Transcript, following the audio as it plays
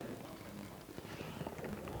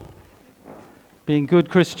Being good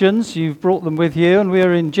Christians, you've brought them with you, and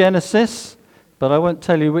we're in Genesis, but I won't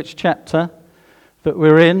tell you which chapter that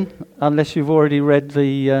we're in unless you've already read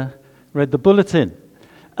the bulletin.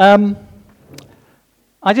 I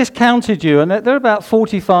just counted you, and there are about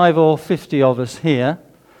 45 or 50 of us here.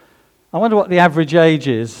 I wonder what the average age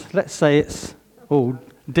is. Let's say it's,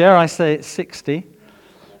 dare I say it's 60.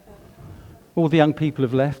 All the young people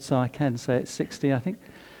have left, so I can say it's 60, I think.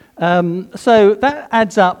 So that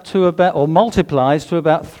adds up to about, or multiplies to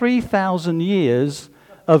about 3,000 years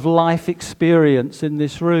of life experience in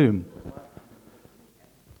this room.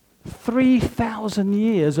 3,000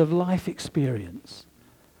 years of life experience.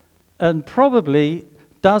 And probably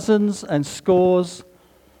dozens and scores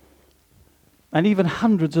and even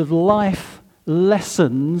hundreds of life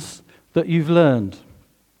lessons that you've learned.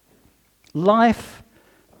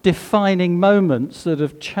 Life-defining moments that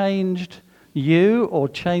have changed you or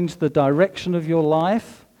changed the direction of your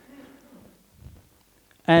life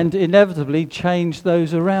and inevitably changed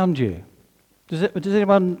those around you. Does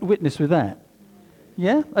anyone witness with that?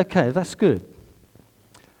 Yeah? Okay, that's good.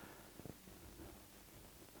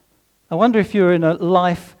 I wonder if you're in a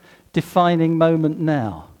life-defining moment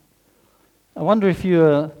now. I wonder if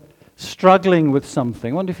you're struggling with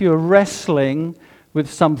something. I wonder if you're wrestling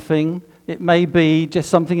with something. It may be just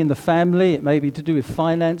something in the family. It may be to do with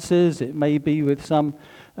finances. It may be with some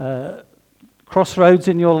crossroads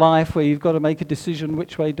in your life where you've got to make a decision,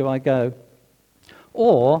 which way do I go?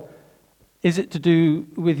 Or is it to do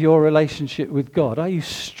with your relationship with God? Are you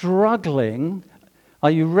struggling?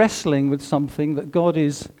 Are you wrestling with something that God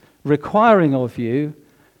is requiring of you,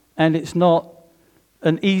 and it's not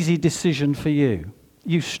an easy decision for you?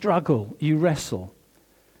 You struggle, you wrestle.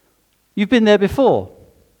 You've been there before.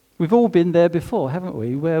 We've all been there before, haven't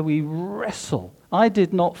we? Where we wrestle. I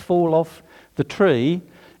did not fall off the tree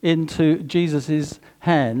into Jesus'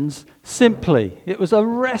 hands simply. It was a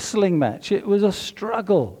wrestling match. It was a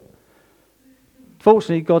struggle.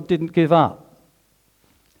 Fortunately, God didn't give up.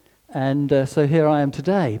 And so here I am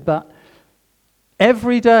today. But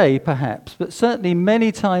every day, perhaps, but certainly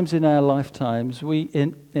many times in our lifetimes,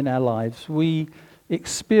 in our lives, we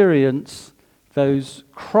experience those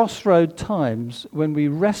crossroad times when we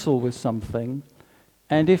wrestle with something,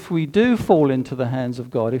 and if we do fall into the hands of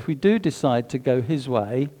God, if we do decide to go His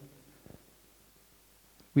way,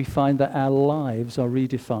 we find that our lives are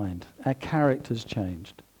redefined, our character's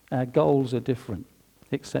changed, our goals are different,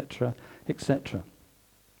 etc., etc.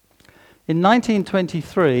 In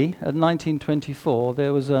 1923 and 1924,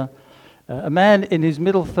 there was a man in his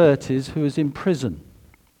middle 30s who was in prison.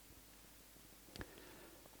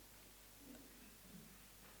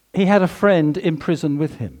 He had a friend in prison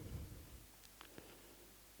with him.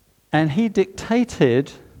 And he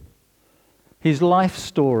dictated his life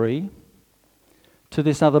story to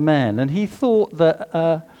this other man. And he thought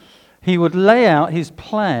that he would lay out his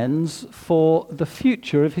plans for the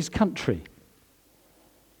future of his country.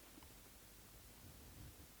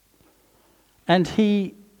 And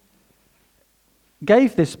he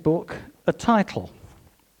gave this book a title.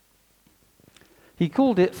 He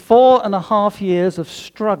called it 4.5 Years of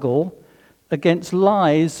Struggle Against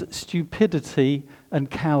Lies, Stupidity,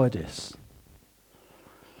 and Cowardice.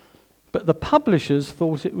 But the publishers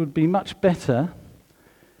thought it would be much better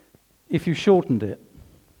if you shortened it.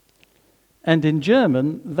 And in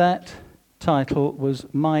German, that title was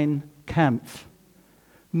Mein Kampf.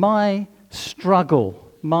 My struggle,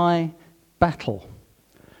 my battle.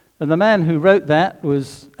 And the man who wrote that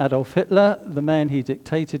was Adolf Hitler. The man he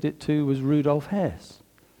dictated it to was Rudolf Hess.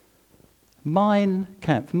 Mein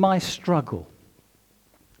Kampf, my struggle.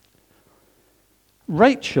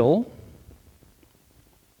 Rachel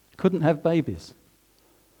couldn't have babies.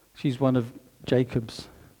 She's one of Jacob's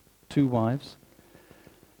 2 wives.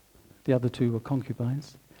 The other 2 were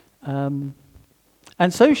concubines. And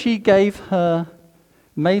so she gave her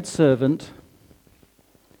maidservant,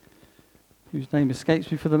 whose name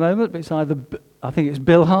escapes me for the moment, but it's I think it's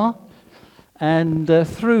Bilhah. And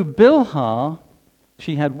through Bilhah,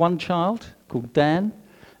 she had one child called Dan.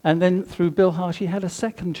 And then through Bilhah, she had a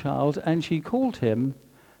second child, and she called him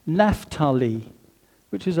Naphtali,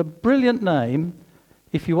 which is a brilliant name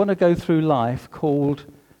if you want to go through life, called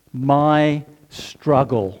My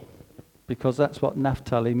Struggle, because that's what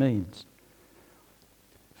Naphtali means.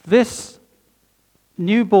 This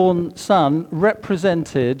newborn son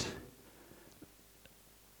represented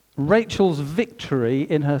Rachel's victory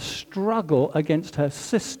in her struggle against her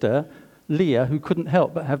sister, Leah, who couldn't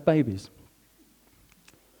help but have babies.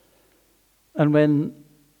 And when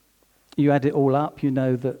you add it all up, you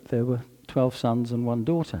know that there were 12 sons and 1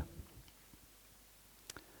 daughter.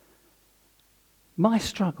 My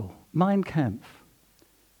struggle, Mein Kampf.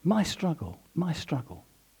 My struggle, my struggle.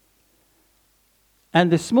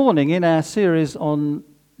 And this morning in our series on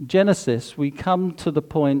Genesis, we come to the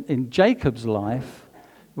point in Jacob's life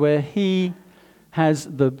where he has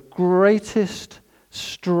the greatest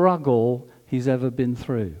struggle he's ever been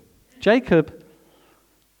through. Jacob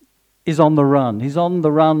is on the run. He's on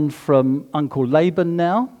the run from Uncle Laban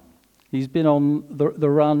now. He's been on the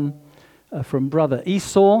run from brother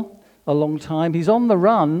Esau a long time. He's on the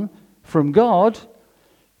run from God,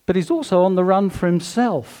 but he's also on the run for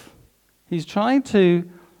himself. He's trying to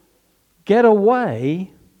get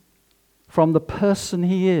away from the person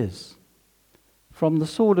he is, from the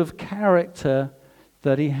sort of character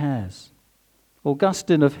that he has.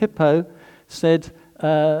 Augustine of Hippo said,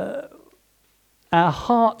 our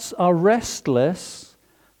hearts are restless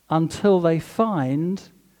until they find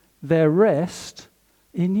their rest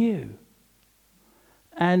in you.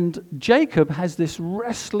 And Jacob has this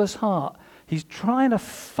restless heart. He's trying to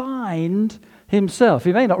find himself.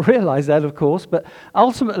 He may not realize that, of course, but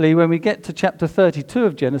ultimately when we get to chapter 32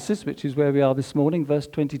 of Genesis, which is where we are this morning, verse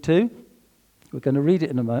 22, we're going to read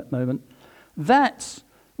it in a moment, that's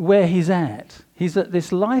where he's at. He's at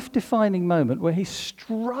this life-defining moment where he's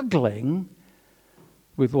struggling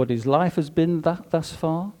with what his life has been thus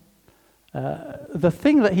far. The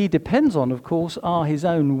thing that he depends on, of course, are his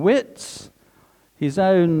own wits, his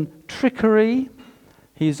own trickery,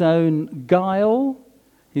 his own guile,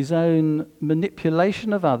 his own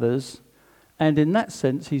manipulation of others, and in that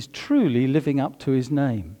sense, he's truly living up to his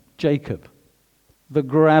name, Jacob, the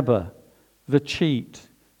grabber, the cheat,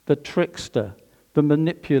 the trickster, the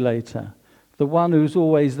manipulator, the one who's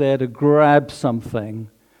always there to grab something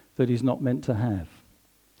that he's not meant to have.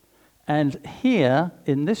 And here,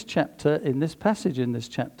 in this chapter, in this passage in this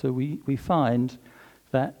chapter, we find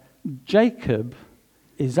that Jacob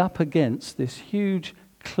is up against this huge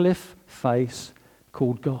cliff face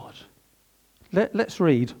called God. Let's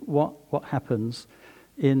read what happens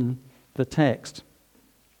in the text.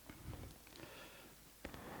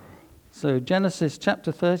 So Genesis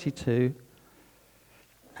chapter 32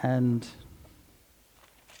 and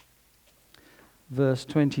verse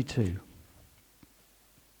 22.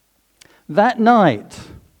 That night,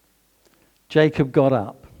 Jacob got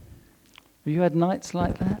up. Have you had nights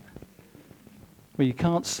like that? Where you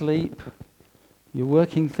can't sleep, you're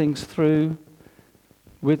working things through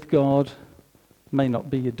with God. May not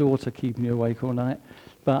be your daughter keeping you awake all night,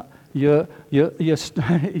 but you're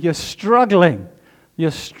struggling.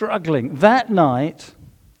 You're struggling. That night,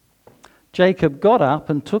 Jacob got up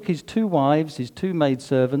and took his 2 wives, his 2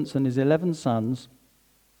 maidservants, and his 11 sons,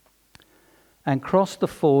 and crossed the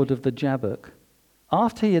ford of the Jabbok.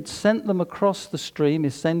 After he had sent them across the stream,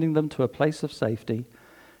 sending them to a place of safety,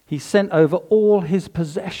 he sent over all his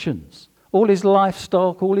possessions, all his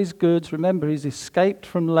livestock, all his goods. Remember, he's escaped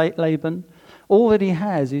from Laban. All that he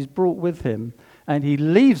has, he's brought with him, and he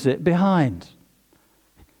leaves it behind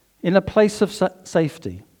in a place of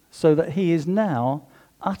safety, so that he is now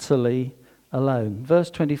utterly alone.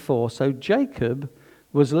 Verse 24, so Jacob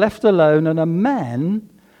was left alone, and a man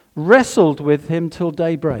wrestled with him till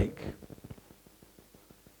daybreak.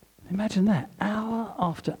 Imagine that. Hour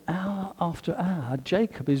after hour after hour,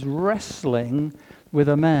 Jacob is wrestling with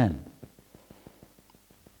a man.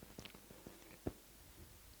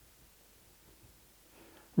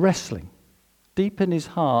 Wrestling. Deep in his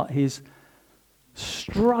heart, he's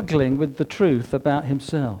struggling with the truth about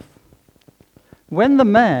himself. When the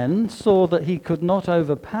man saw that he could not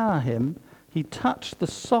overpower him, he touched the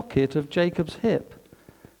socket of Jacob's hip,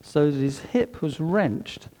 so that his hip was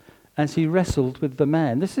wrenched as he wrestled with the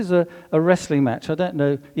man. This is a wrestling match. I don't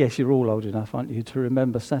know. Yes, you're all old enough, aren't you, to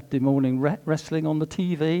remember Saturday morning wrestling on the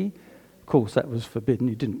TV? Of course, that was forbidden.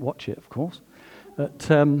 You didn't watch it, of course. But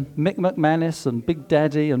Mick McManus and Big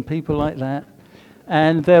Daddy and people like that.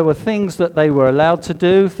 And there were things that they were allowed to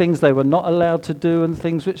do, things they were not allowed to do, and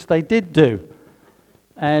things which they did do.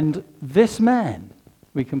 And this man,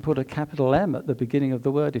 we can put a capital M at the beginning of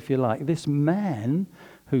the word if you like, this man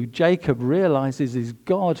who Jacob realizes is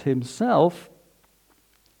God himself,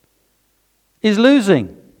 is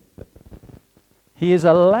losing. He is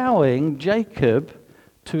allowing Jacob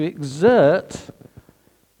to exert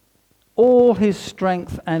all his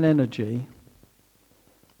strength and energy.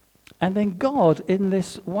 And then God, in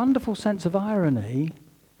this wonderful sense of irony,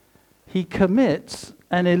 he commits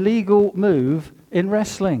an illegal move in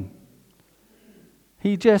wrestling.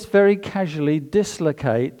 He just very casually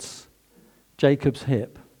dislocates Jacob's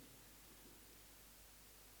hip.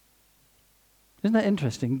 Isn't that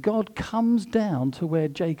interesting? God comes down to where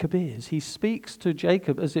Jacob is. He speaks to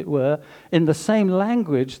Jacob, as it were, in the same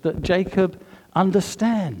language that Jacob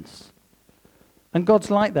understands. And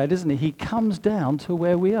God's like that, isn't he? He comes down to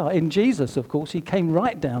where we are. In Jesus, of course, he came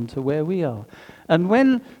right down to where we are. And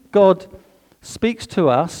when God speaks to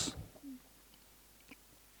us,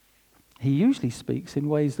 he usually speaks in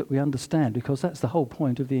ways that we understand, because that's the whole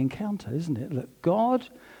point of the encounter, isn't it? That God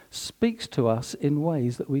speaks to us in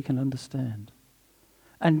ways that we can understand.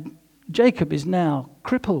 And Jacob is now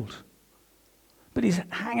crippled, but he's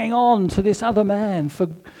hanging on to this other man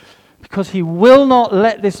because he will not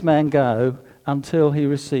let this man go until he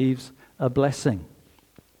receives a blessing.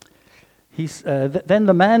 Then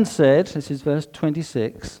the man said, this is verse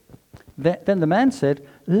 26, then the man said,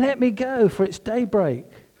 "Let me go, for it's daybreak."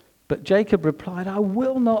 But Jacob replied, "I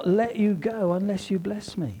will not let you go unless you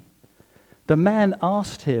bless me." The man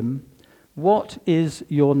asked him, "What is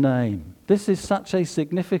your name?" This is such a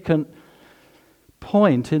significant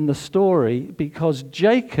point in the story, because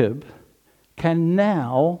Jacob can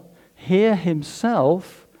now hear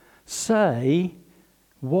himself say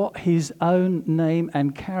what his own name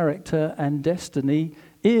and character and destiny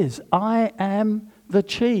is. I am the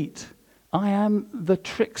cheat. I am the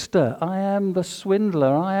trickster. I am the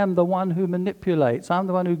swindler. I am the one who manipulates. I'm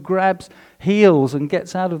the one who grabs heels and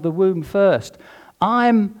gets out of the womb first.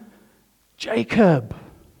 I'm Jacob.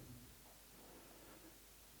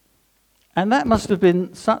 And that must have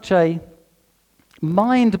been such a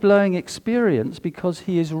mind-blowing experience, because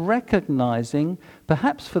he is recognizing,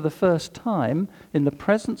 perhaps for the first time, in the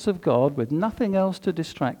presence of God, with nothing else to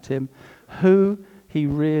distract him, who he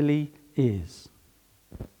really is.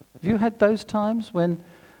 Have you had those times when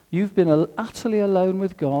you've been utterly alone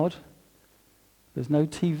with God? There's no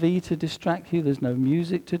TV to distract you. There's no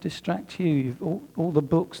music to distract you. You've all the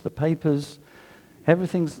books, the papers,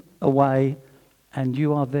 everything's away, and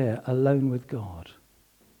you are there alone with God.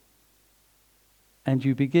 And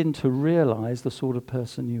you begin to realize the sort of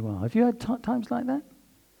person you are. Have you had times like that?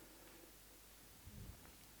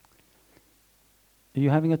 Are you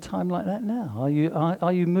having a time like that now?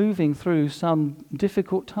 Are you moving through some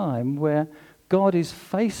difficult time where God is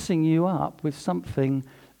facing you up with something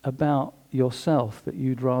about yourself that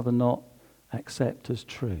you'd rather not accept as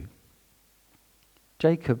true?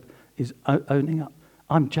 Jacob is owning up.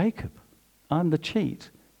 I'm Jacob. I'm the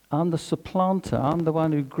cheat. I'm the supplanter. I'm the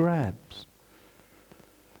one who grabs.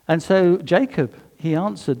 And so Jacob, he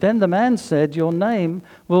answered. Then the man said, "Your name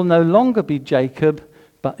will no longer be Jacob,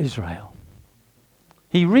 but Israel."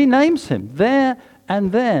 He renames him there,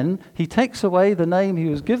 and then he takes away the name he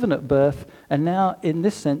was given at birth, and now in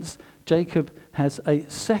this sense Jacob has a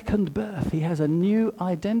second birth. He has a new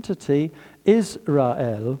identity,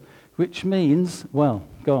 Israel, which means, well,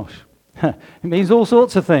 gosh, it means all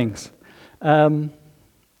sorts of things. I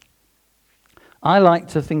like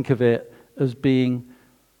to think of it as being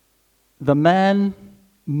the man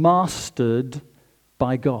mastered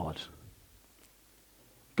by God.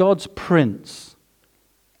 God's prince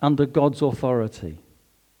under God's authority.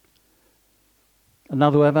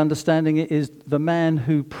 Another way of understanding it is the man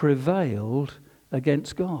who prevailed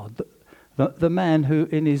against God. The man who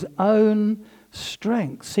in his own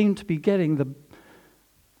strength seemed to be getting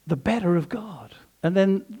the better of God. And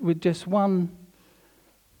then with just one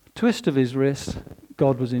twist of his wrist,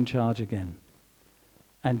 God was in charge again.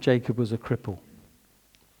 And Jacob was a cripple.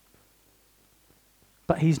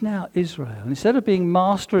 But he's now Israel. Instead of being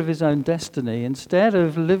master of his own destiny, instead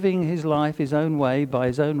of living his life his own way by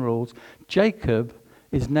his own rules, Jacob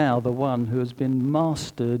is now the one who has been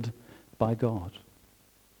mastered by God.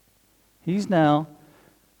 He's now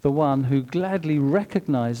the one who gladly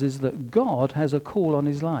recognizes that God has a call on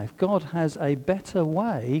his life. God has a better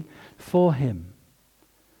way for him.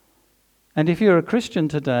 And if you're a Christian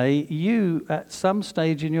today, you at some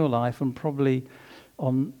stage in your life, and probably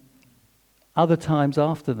on other times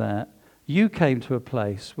after that, you came to a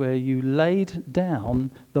place where you laid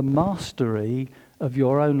down the mastery of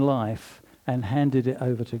your own life and handed it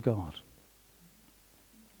over to God.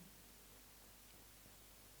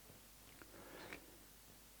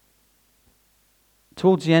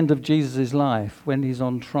 Towards the end of Jesus' life, when he's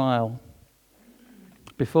on trial,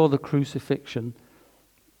 before the crucifixion,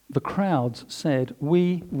 the crowds said,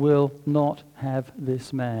 "We will not have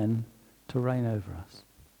this man to reign over us."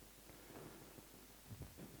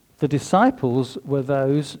 The disciples were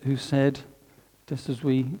those who said, just as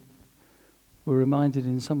we were reminded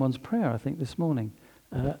in someone's prayer, I think this morning,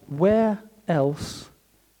 where else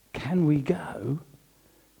can we go,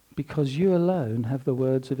 because you alone have the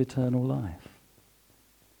words of eternal life?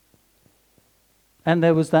 And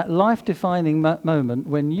there was that life-defining moment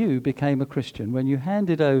when you became a Christian, when you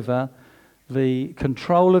handed over the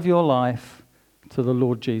control of your life to the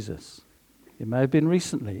Lord Jesus. It may have been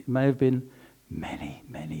recently, it may have been many,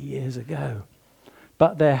 many years ago.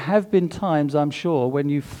 But there have been times, I'm sure, when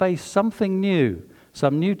you face something new,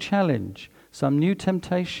 some new challenge, some new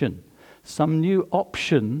temptation, some new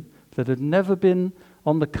option that had never been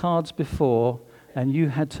on the cards before, and you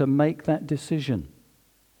had to make that decision.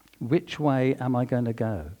 Which way am I going to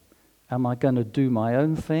go? Am I going to do my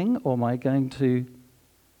own thing, or am I going to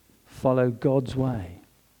follow God's way?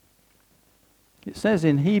 It says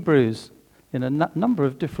in Hebrews, in a number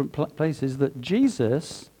of different places, that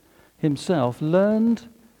Jesus himself learned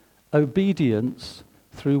obedience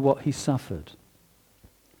through what he suffered.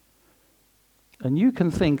 And you can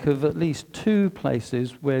think of at least two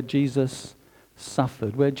places where Jesus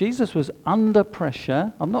suffered, where Jesus was under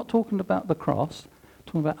pressure. I'm not talking about the cross, I'm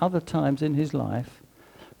talking about other times in his life.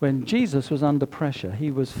 When Jesus was under pressure, he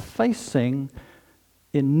was facing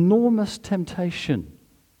enormous temptation.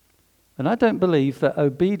 And I don't believe that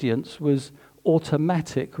obedience was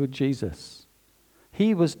automatic with Jesus.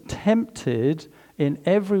 He was tempted in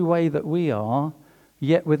every way that we are,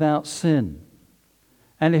 yet without sin.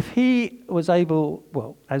 And if he was able,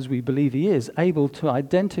 well, as we believe he is, able to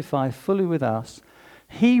identify fully with us,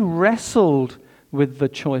 he wrestled with the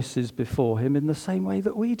choices before him in the same way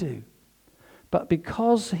that we do. But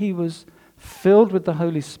because he was filled with the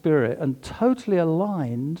Holy Spirit and totally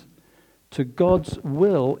aligned to God's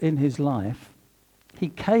will in his life, he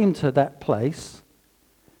came to that place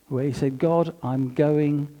where he said, God, I'm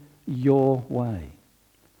going your way.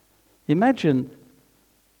 Imagine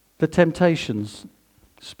the temptations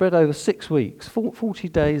spread over 6 weeks, 40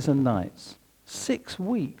 days and nights. 6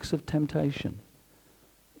 weeks of temptation.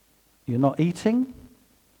 You're not eating,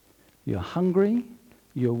 you're hungry,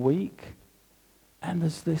 you're weak, and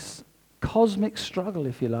there's this cosmic struggle,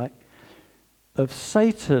 if you like, of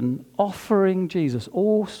Satan offering Jesus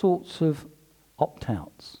all sorts of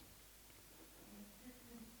opt-outs.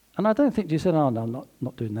 And I don't think Jesus said, oh, no, I'm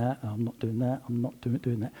not doing that, I'm not doing that, I'm not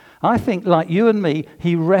doing that. I think, like you and me,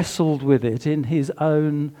 he wrestled with it in his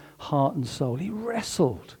own heart and soul. He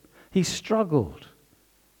wrestled. He struggled.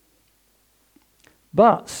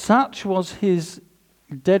 But such was his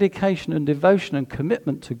dedication and devotion and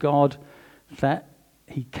commitment to God that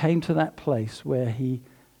he came to that place where he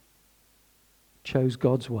chose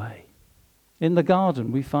God's way. In the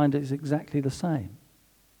garden, we find it's exactly the same.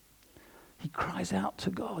 He cries out to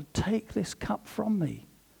God, take this cup from me.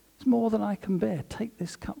 It's more than I can bear. Take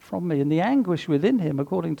this cup from me. And the anguish within him,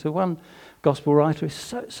 according to one gospel writer,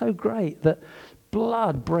 is so great that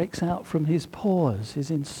blood breaks out from his pores. He's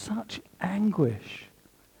in such anguish.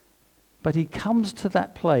 But he comes to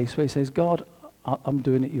that place where he says, God, I'm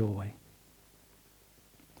doing it your way.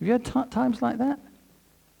 Have you had times like that?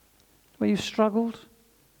 Where you've struggled,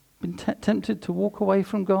 been tempted to walk away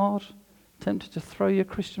from God, tempted to throw your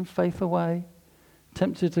Christian faith away,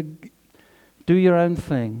 tempted to do your own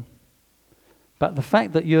thing. But the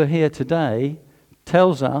fact that you're here today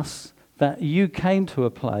tells us that you came to a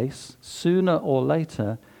place, sooner or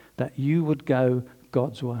later, that you would go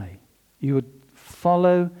God's way. You would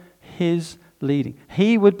follow his leading.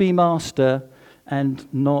 He would be master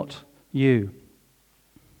and not you.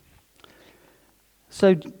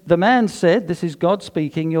 So the man said, this is God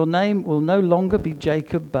speaking, your name will no longer be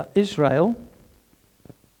Jacob but Israel,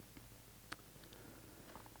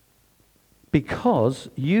 because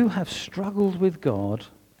you have struggled with God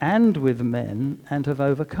and with men and have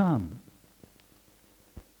overcome.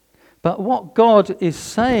 But what God is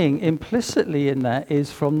saying implicitly in that is,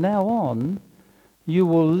 from now on, you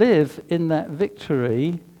will live in that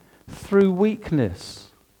victory through weakness.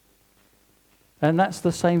 And that's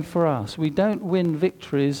the same for us. We don't win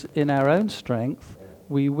victories in our own strength.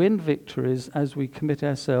 We win victories as we commit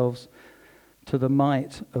ourselves to the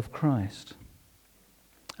might of Christ.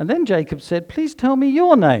 And then Jacob said, please tell me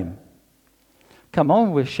your name. Come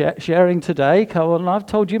on, we're sharing today. Come on, I've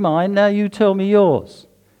told you mine, now you tell me yours.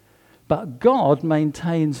 But God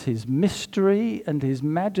maintains his mystery and his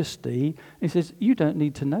majesty. He says, you don't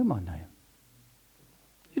need to know my name.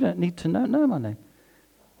 You don't need to know my name.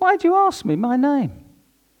 Why do you ask me my name?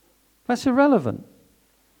 That's irrelevant.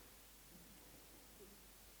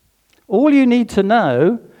 All you need to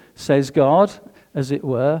know, says God, as it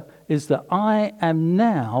were, is that I am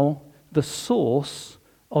now the source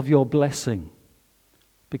of your blessing.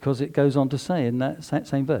 Because it goes on to say in that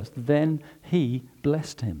same verse, then he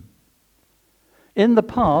blessed him. In the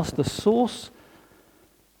past, the source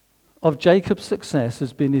of Jacob's success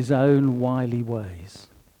has been his own wily ways.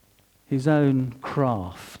 His own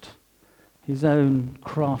craft, his own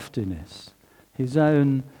craftiness, his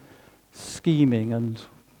own scheming and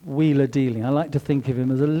wheeler dealing. I like to think of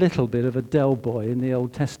him as a little bit of a Del Boy in the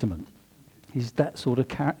Old Testament. He's that sort of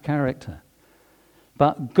character.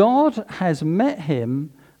 But God has met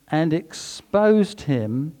him and exposed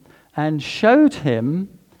him and showed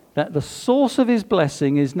him that the source of his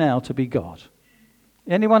blessing is now to be God.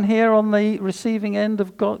 Anyone here on the receiving end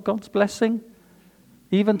of God's blessing?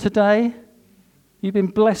 Even today? You've been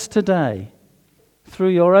blessed today through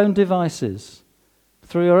your own devices,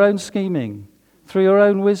 through your own scheming, through your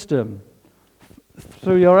own wisdom,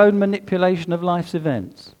 through your own manipulation of life's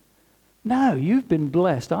events. No, you've been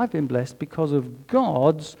blessed. I've been blessed because of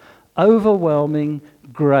God's overwhelming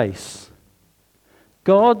grace.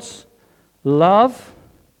 God's love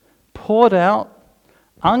poured out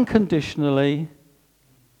unconditionally,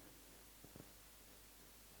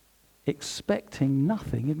 expecting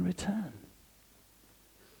nothing in return.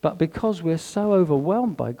 But because we're so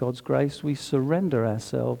overwhelmed by God's grace, we surrender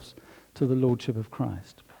ourselves to the Lordship of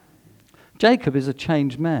Christ. Jacob is a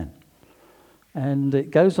changed man. And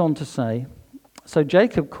it goes on to say, so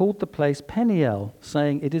Jacob called the place Peniel,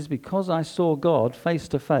 saying, it is because I saw God face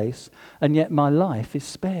to face, and yet my life is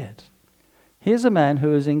spared. Here's a man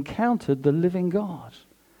who has encountered the living God.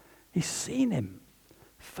 He's seen him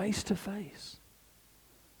face to face.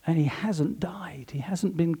 And he hasn't died. He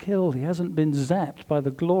hasn't been killed. He hasn't been zapped by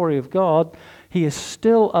the glory of God. He is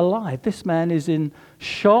still alive. This man is in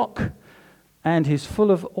shock and he's full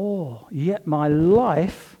of awe. Yet my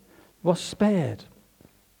life was spared.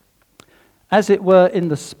 As it were, in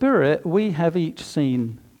the spirit, we have each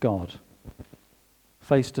seen God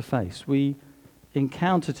face to face. We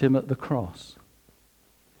encountered him at the cross.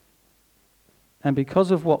 And because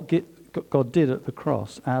of what God did at the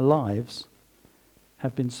cross, our lives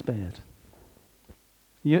have been spared.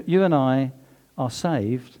 You and I are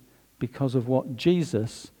saved because of what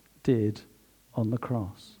Jesus did on the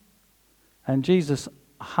cross. And Jesus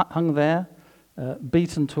hung there,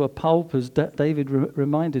 beaten to a pulp, as David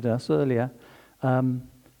reminded us earlier,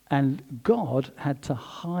 and God had to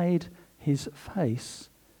hide his face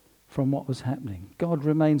from what was happening. God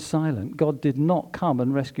remained silent. God did not come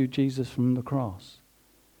and rescue Jesus from the cross.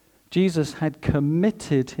 Jesus had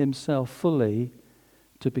committed himself fully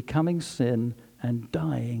to becoming sin and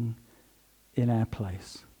dying in our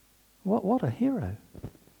place. What a hero.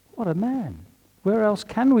 What a man. Where else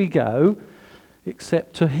can we go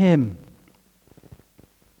except to him?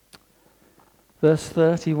 Verse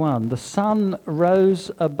 31, the sun rose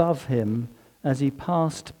above him as he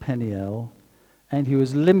passed Peniel, and he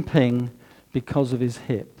was limping because of his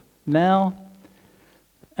hip. Now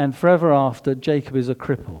and forever after, Jacob is a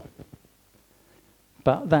cripple.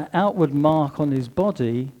 But that outward mark on his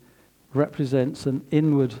body represents an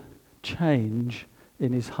inward change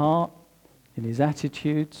in his heart, in his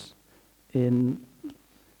attitudes, in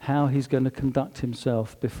how he's going to conduct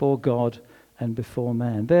himself before God and before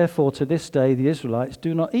man. Therefore, to this day, the Israelites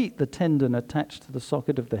do not eat the tendon attached to the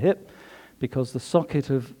socket of the hip, because the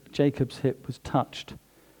socket of Jacob's hip was touched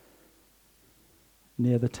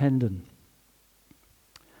near the tendon.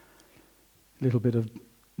 A little bit of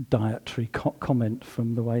dietary comment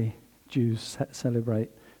from the way Jews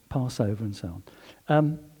celebrate Passover and so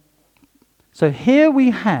on. So here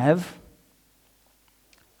we have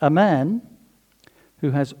a man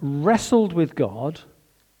who has wrestled with God.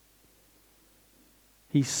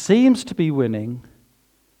 He seems to be winning,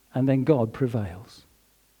 and then God prevails.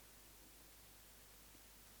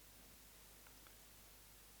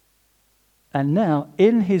 And now,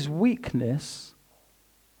 in his weakness,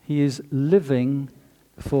 he is living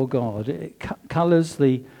for God. It colours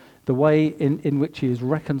the way in which he is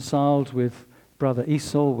reconciled with brother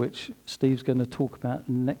Esau, which Steve's going to talk about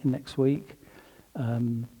next week.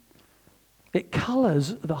 It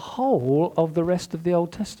colours the whole of the rest of the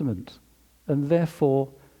Old Testament, and therefore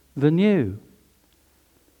the New.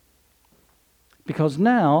 Because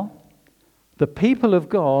now the people of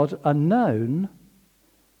God are known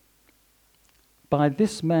by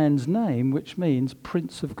this man's name, which means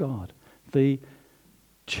Prince of God. The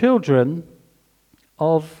children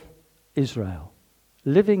of Israel,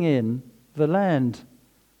 living in the land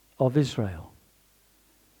of Israel.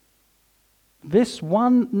 This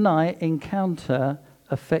one night encounter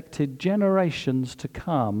affected generations to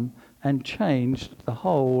come and changed the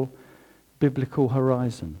whole biblical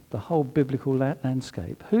horizon, the whole biblical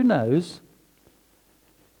landscape. Who knows?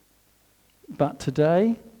 But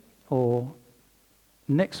today, or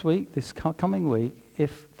next week, this coming week,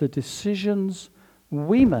 if the decisions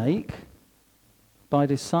we make by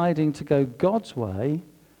deciding to go God's way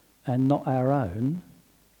and not our own,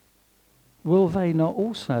 will they not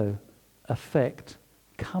also affect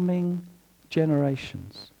coming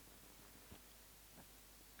generations?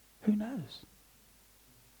 Who knows?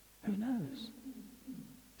 Who knows?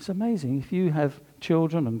 It's amazing. If you have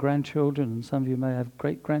children and grandchildren, and some of you may have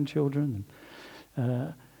great-grandchildren.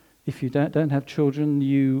 And if you don't have children,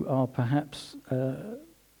 you are perhaps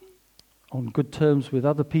on good terms with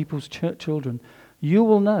other people's children. You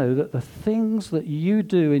will know that the things that you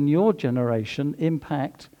do in your generation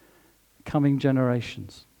impact coming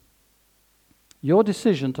generations. Your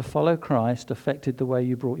decision to follow Christ affected the way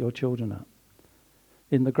you brought your children up.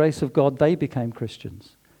 In the grace of God, they became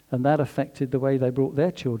Christians, and that affected the way they brought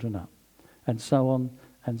their children up, and so on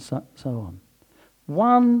and so on.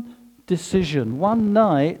 One decision, one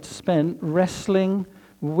night spent wrestling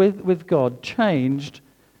with God changed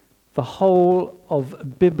the whole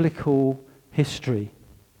of biblical history.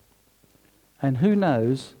 And who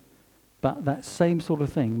knows, but that same sort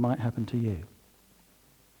of thing might happen to you.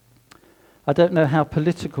 I don't know how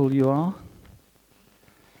political you are.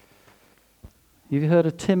 Have you heard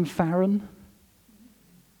of Tim Farron?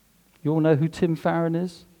 You all know who Tim Farron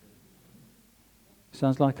is?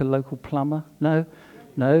 Sounds like a local plumber. No,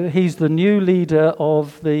 he's the new leader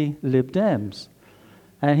of the Lib Dems.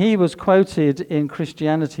 And he was quoted in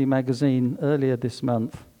Christianity magazine earlier this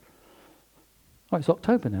month. Oh, it's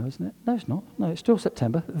October now, isn't it? No, it's not. No, it's still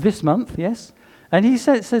September. This month, yes. And he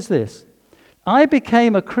says this: I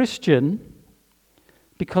became a Christian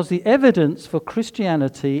because the evidence for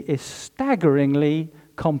Christianity is staggeringly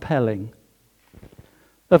compelling.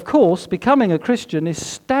 Of course, becoming a Christian is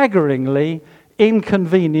staggeringly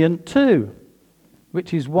inconvenient too,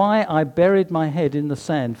 which is why I buried my head in the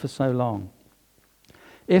sand for so long.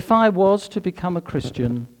 If I was to become a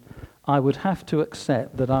Christian, I would have to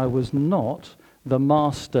accept that I was not the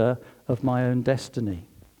master of my own destiny,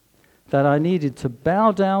 that I needed to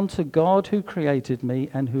bow down to God who created me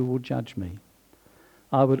and who will judge me.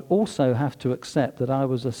 I would also have to accept that I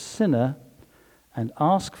was a sinner and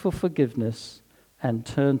ask for forgiveness and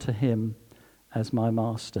turn to him as my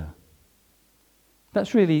master.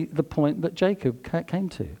 That's really the point that Jacob came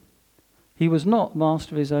to. He was not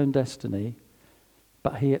master of his own destiny,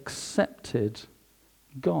 but he accepted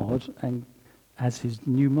God and as his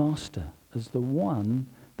new master, as the one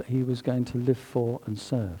that he was going to live for and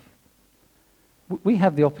serve. We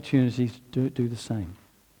have the opportunity to do the same.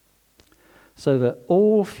 So that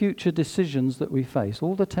all future decisions that we face,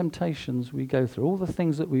 all the temptations we go through, all the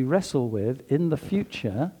things that we wrestle with in the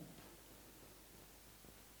future,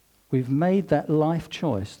 we've made that life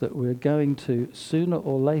choice that we're going to, sooner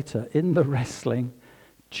or later, in the wrestling,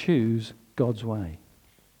 choose God's way.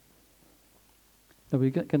 Now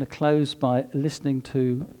we're going to close by listening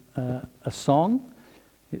to a song.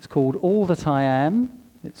 It's called All That I Am.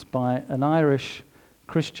 It's by an Irish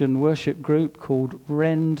Christian worship group called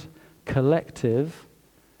Rend Collective.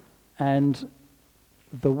 And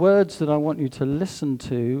the words that I want you to listen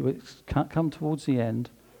to, which come towards the end,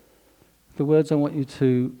 the words I want you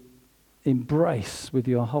to embrace with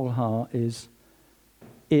your whole heart is,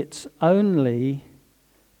 it's only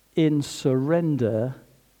in surrender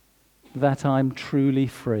that I'm truly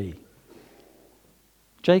free.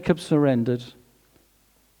 Jacob surrendered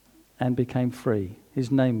and became free.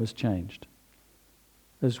 His name was changed.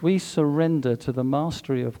 As we surrender to the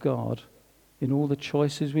mastery of God in all the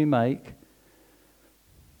choices we make,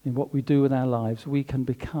 in what we do with our lives, we can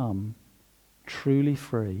become truly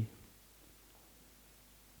free.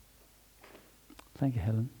 Thank you,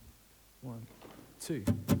 Helen. 1, 2.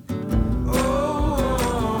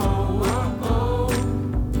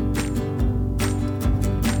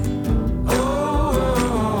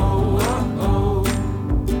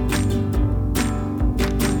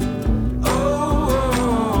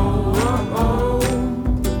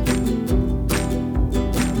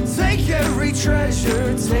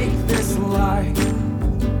 Treasure, take this life.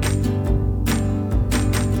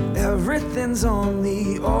 Everything's on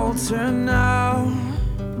the altar now.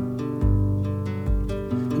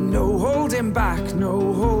 No holding back,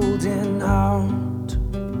 no holding out.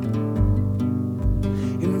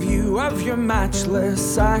 In view of your matchless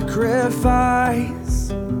sacrifice,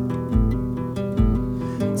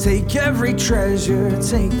 take every treasure,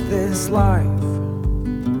 take this life.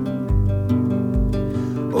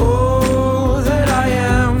 All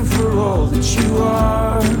that you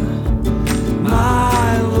are,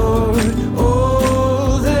 my Lord,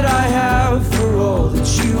 all that I have for all that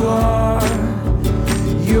you are.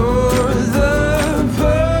 You're the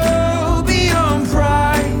pearl beyond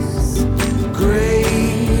price,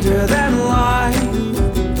 greater than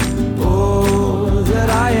life. All that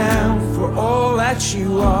I am for all that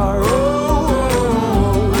you are.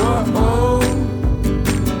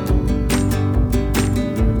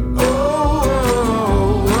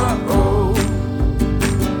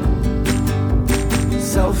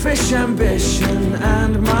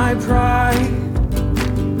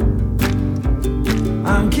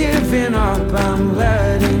 I'm giving up, I'm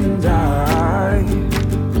letting die.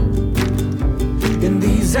 In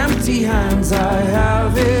these empty hands I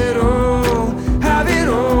have it all, have it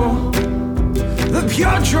all. The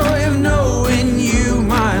pure joy of knowing you,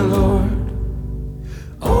 my Lord.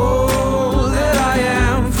 All that I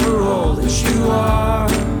am for all that you are,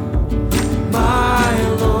 my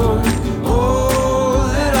Lord. All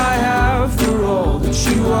that I have for all that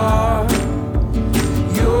you are.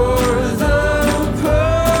 You're the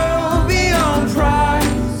pearl beyond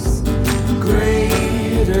price,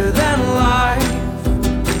 greater than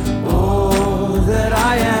life. All that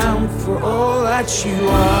I am for all that you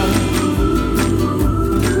are.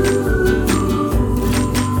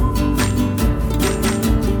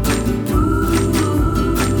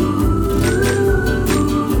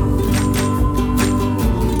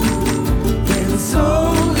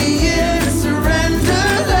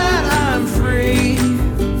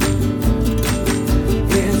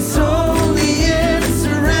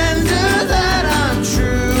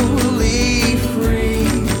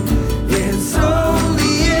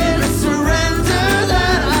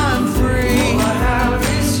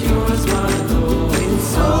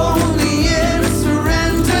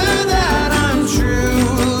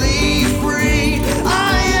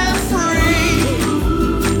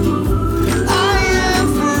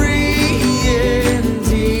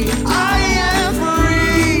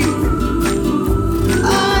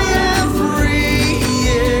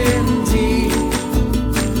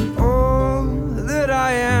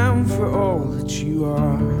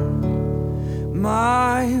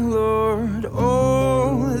 My Lord,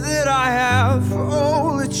 all that I have for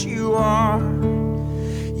all that you are.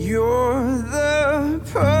 You're the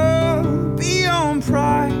pearl beyond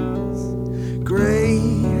price,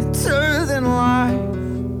 greater than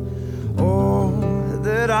life. All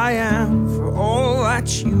that I am for all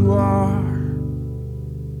that you are.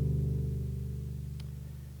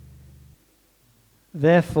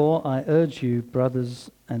 Therefore, I urge you, brothers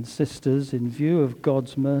and sisters, in view of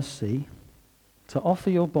God's mercy, to offer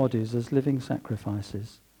your bodies as living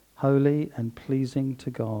sacrifices, holy and pleasing to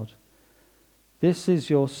God. This is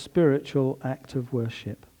your spiritual act of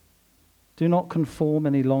worship. Do not conform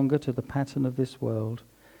any longer to the pattern of this world,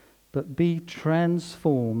 but be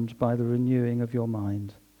transformed by the renewing of your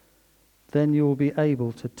mind. Then you will be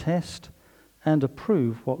able to test and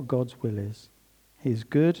approve what God's will is, his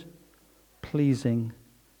good, pleasing,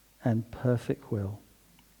 and perfect will.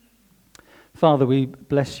 Father, we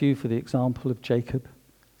bless you for the example of Jacob.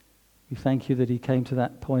 We thank you that he came to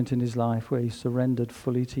that point in his life where he surrendered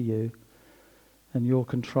fully to you and your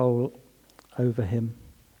control over him.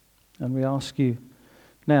 And we ask you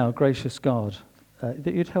now, gracious God,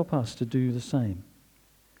 that you'd help us to do the same.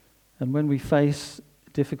 And when we face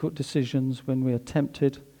difficult decisions, when we are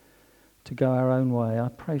tempted to go our own way, I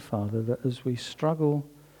pray, Father, that as we struggle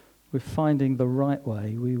with finding the right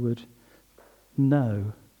way, we would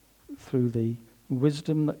know through the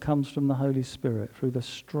wisdom that comes from the Holy Spirit, through the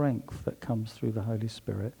strength that comes through the Holy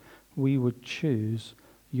Spirit, we would choose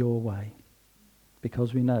your way,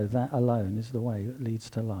 because we know that alone is the way that leads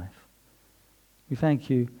to life. We thank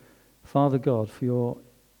you, Father God, for your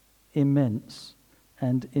immense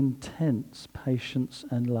and intense patience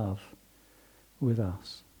and love with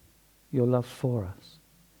us, your love for us.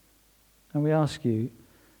 And we ask you,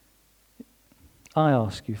 I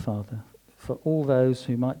ask you, Father, for all those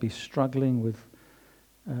who might be struggling with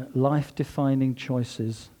life-defining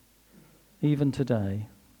choices, even today,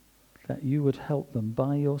 that you would help them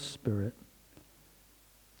by your Spirit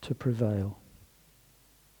to prevail,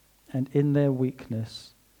 and in their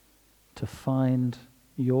weakness to find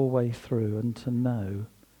your way through and to know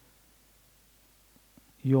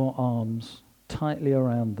your arms tightly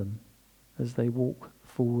around them as they walk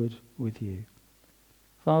forward with you.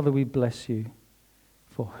 Father, we bless you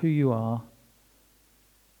for who you are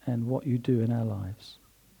and what you do in our lives.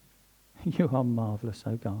 You are marvelous,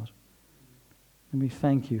 O God. And we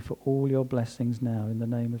thank you for all your blessings now in the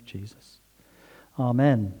name of Jesus.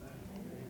 Amen.